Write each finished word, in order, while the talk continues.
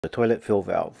the toilet fill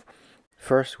valve.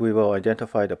 First, we will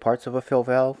identify the parts of a fill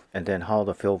valve and then how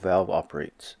the fill valve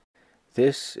operates.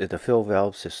 This is the fill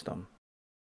valve system.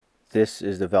 This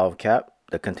is the valve cap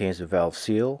that contains the valve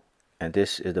seal, and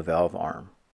this is the valve arm.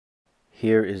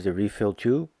 Here is the refill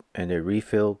tube and the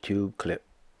refill tube clip.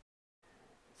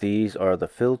 These are the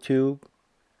fill tube,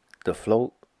 the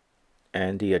float,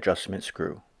 and the adjustment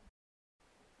screw,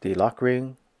 the lock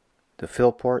ring, the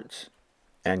fill ports,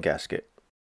 and gasket,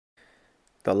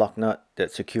 the lock nut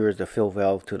that secures the fill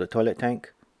valve to the toilet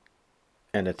tank,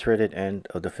 and the threaded end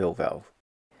of the fill valve,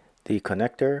 the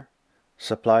connector,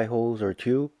 supply hose or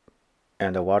tube,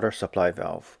 and the water supply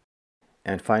valve.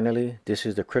 And finally, this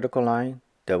is the critical line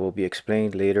that will be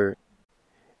explained later.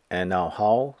 And now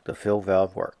how the fill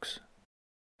valve works.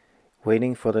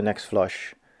 Waiting for the next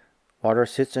flush, water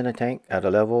sits in the tank at a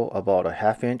level about a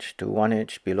 ½ inch to 1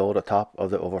 inch below the top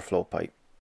of the overflow pipe.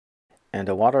 And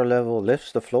the water level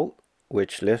lifts the float,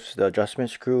 which lifts the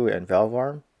adjustment screw and valve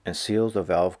arm and seals the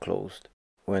valve closed.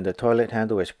 When the toilet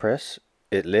handle is pressed,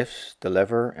 it lifts the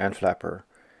lever and flapper.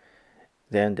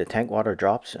 Then the tank water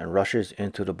drops and rushes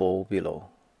into the bowl below.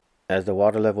 As the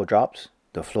water level drops,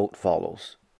 the float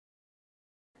follows.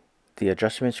 The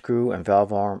adjustment screw and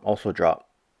valve arm also drop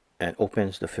and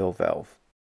opens the fill valve.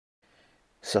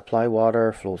 Supply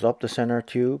water flows up the center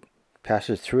tube,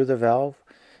 passes through the valve,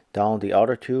 down the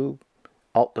outer tube,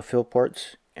 out the fill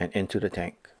ports, and into the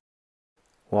tank.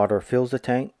 Water fills the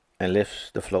tank and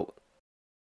lifts the float.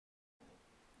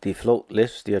 The float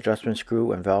lifts the adjustment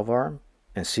screw and valve arm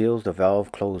and seals the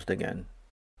valve closed again.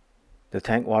 The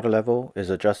tank water level is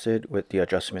adjusted with the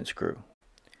adjustment screw,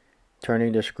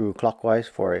 turning the screw clockwise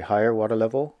for a higher water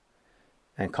level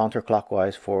and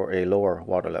counterclockwise for a lower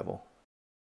water level.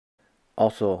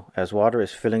 Also, as water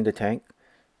is filling the tank,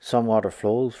 some water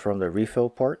flows from the refill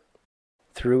port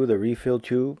through the refill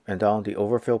tube and down the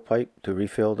overfill pipe to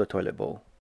refill the toilet bowl.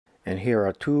 And here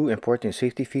are two important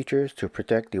safety features to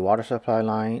protect the water supply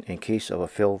line in case of a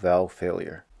fill valve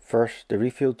failure. First, the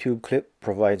refill tube clip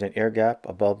provides an air gap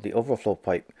above the overflow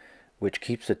pipe, which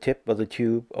keeps the tip of the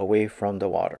tube away from the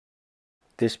water.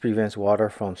 This prevents water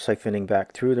from siphoning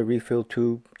back through the refill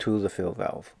tube to the fill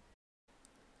valve.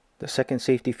 The second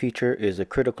safety feature is the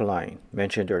critical line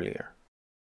mentioned earlier.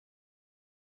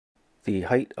 The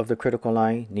height of the critical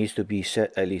line needs to be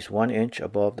set at least 1 inch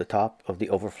above the top of the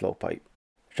overflow pipe.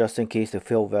 Just in case the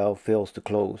fill valve fails to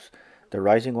close, the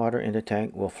rising water in the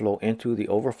tank will flow into the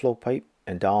overflow pipe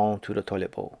and down to the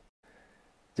toilet bowl.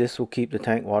 This will keep the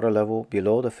tank water level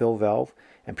below the fill valve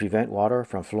and prevent water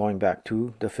from flowing back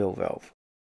to the fill valve.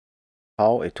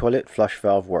 How a toilet flush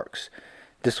valve works.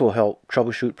 This will help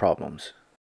troubleshoot problems.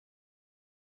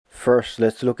 First,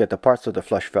 let's look at the parts of the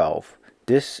flush valve.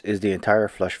 This is the entire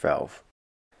flush valve.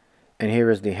 And here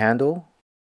is the handle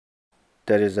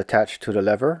that is attached to the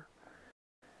lever,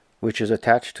 which is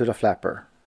attached to the flapper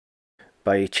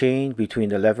by a chain between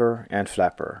the lever and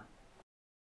flapper.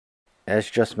 As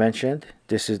just mentioned,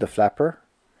 this is the flapper,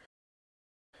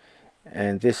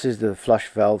 and this is the flush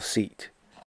valve seat.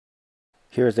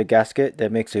 Here is the gasket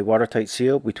that makes a watertight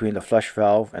seal between the flush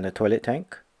valve and the toilet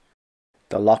tank,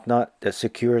 the lock nut that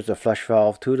secures the flush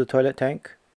valve to the toilet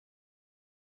tank,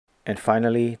 and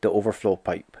finally the overflow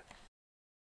pipe.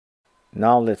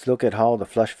 Now let's look at how the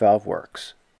flush valve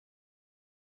works.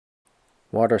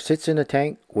 Water sits in the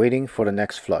tank waiting for the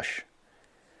next flush.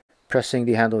 Pressing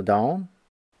the handle down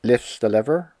lifts the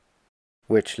lever,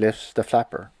 which lifts the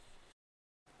flapper.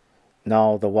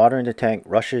 Now the water in the tank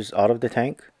rushes out of the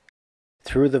tank,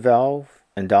 through the valve,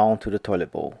 and down to the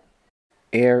toilet bowl.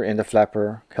 Air in the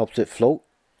flapper helps it float,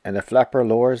 and the flapper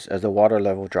lowers as the water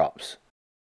level drops,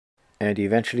 and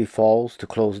eventually falls to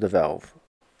close the valve.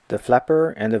 The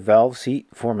flapper and the valve seat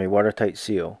form a watertight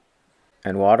seal,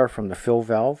 and water from the fill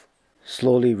valve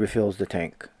slowly refills the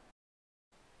tank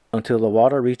until the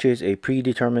water reaches a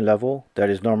predetermined level that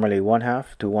is normally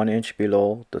 1/2 to 1 inch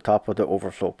below the top of the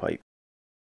overflow pipe.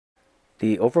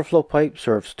 The overflow pipe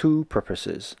serves two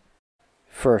purposes.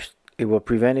 First, it will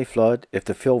prevent a flood if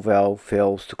the fill valve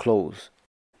fails to close.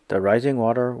 The rising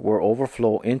water will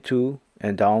overflow into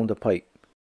and down the pipe,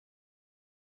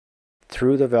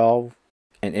 through the valve,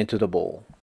 and into the bowl.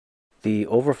 The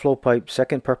overflow pipe's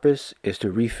second purpose is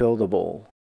to refill the bowl.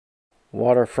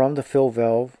 Water from the fill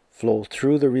valve flows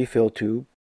through the refill tube,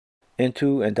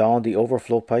 into and down the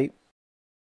overflow pipe,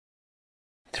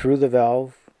 through the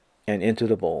valve, and into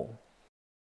the bowl.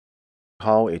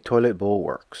 How a toilet bowl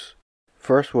works.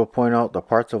 First, we'll point out the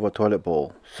parts of a toilet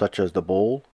bowl, such as the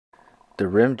bowl, the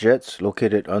rim jets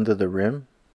located under the rim,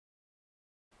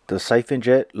 the siphon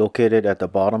jet located at the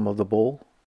bottom of the bowl,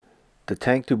 the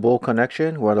tank to bowl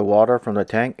connection where the water from the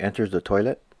tank enters the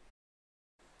toilet,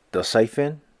 the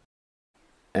siphon,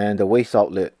 and the waste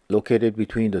outlet located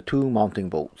between the two mounting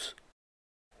bolts.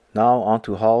 Now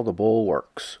onto how the bowl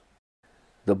works.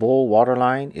 The bowl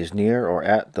waterline is near or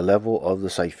at the level of the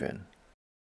siphon.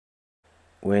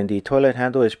 When the toilet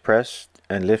handle is pressed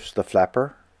and lifts the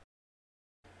flapper,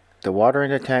 the water in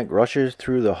the tank rushes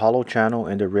through the hollow channel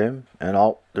in the rim and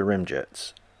out the rim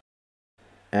jets,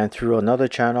 and through another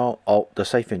channel out the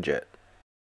siphon jet.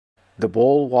 The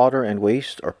bowl water and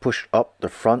waste are pushed up the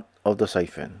front of the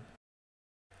siphon.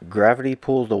 Gravity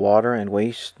pulls the water and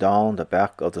waste down the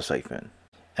back of the siphon,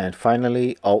 and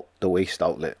finally out the waste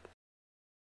outlet.